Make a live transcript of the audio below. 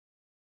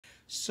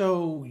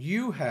So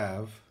you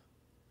have,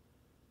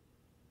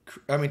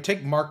 I mean,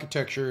 take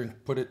Marketecture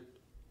and put it,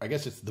 I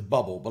guess it's the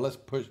bubble, but let's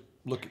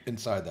look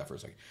inside that for a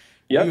second.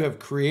 Yep. You have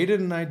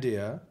created an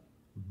idea,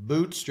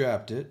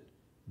 bootstrapped it,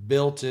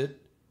 built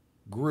it,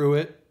 grew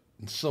it,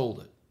 and sold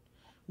it,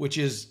 which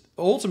is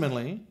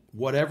ultimately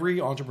what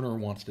every entrepreneur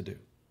wants to do,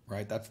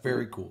 right? That's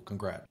very cool.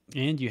 Congrats.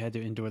 And you had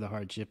to endure the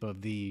hardship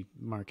of the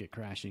market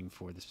crashing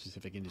for the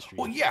specific industry.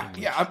 Well, yeah.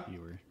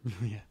 You were,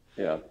 yeah.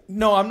 Yeah.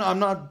 No, I'm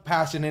not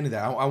passing into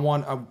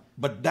that.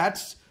 But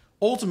that's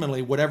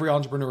ultimately what every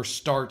entrepreneur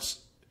starts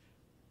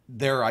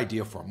their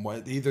idea from.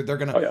 Either they're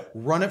going to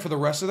run it for the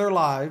rest of their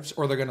lives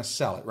or they're going to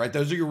sell it, right?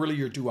 Those are really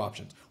your two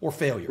options, or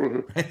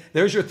failure. Right?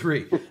 There's your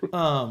three.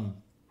 And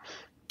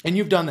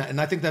you've done that,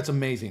 and I think that's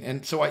amazing.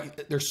 And so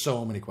there's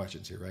so many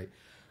questions here, right?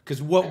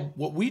 Because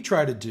what we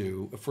try to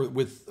do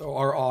with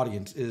our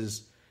audience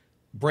is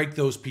break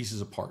those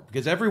pieces apart,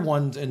 because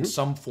everyone's in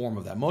some form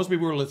of that. Most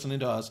people who are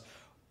listening to us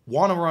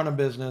want to run a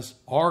business,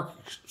 are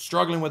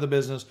struggling with a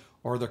business,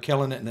 or they're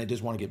killing it and they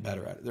just want to get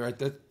better at it. Right?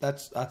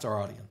 That's our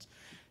audience.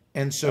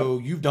 And so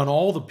you've done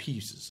all the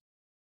pieces.